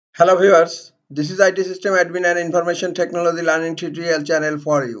Hello viewers, this is IT System Admin and Information Technology Learning tutorial channel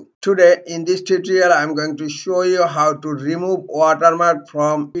for you. Today in this tutorial I am going to show you how to remove watermark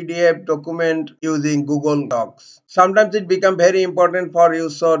from PDF document using Google Docs. Sometimes it becomes very important for you,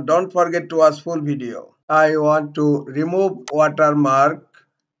 so don't forget to watch full video. I want to remove watermark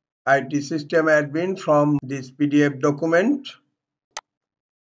IT System Admin from this PDF document.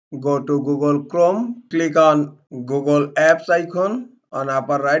 Go to Google Chrome, click on Google Apps icon on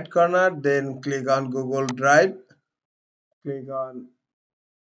upper right corner, then click on Google Drive, click on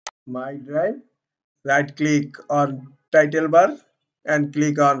My Drive, right click on title bar and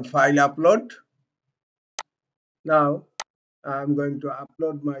click on File Upload. Now I'm going to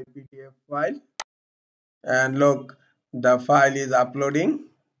upload my PDF file, and look, the file is uploading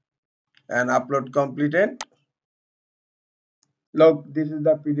and upload completed. Look, this is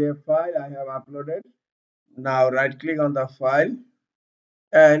the PDF file I have uploaded. Now right click on the file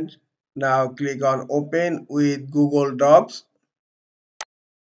and now click on Open with Google Docs.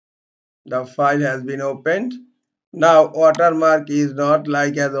 The file has been opened. Now watermark is not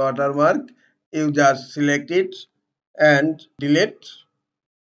like as watermark. You just select it and delete,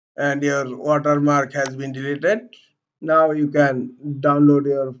 and your watermark has been deleted. Now you can download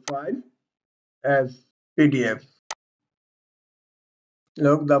your file as PDF.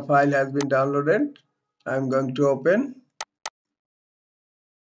 Look, the file has been downloaded. I'm going to open.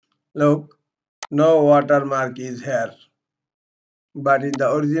 Look, no watermark is here, but in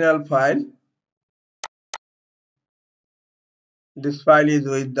the original file this file is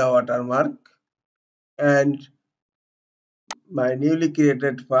with the watermark, and my newly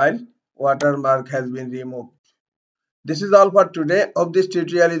created file watermark has been removed. This is all for today. Hope this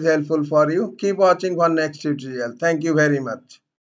tutorial is helpful for you. Keep watching for next tutorial. Thank you very much.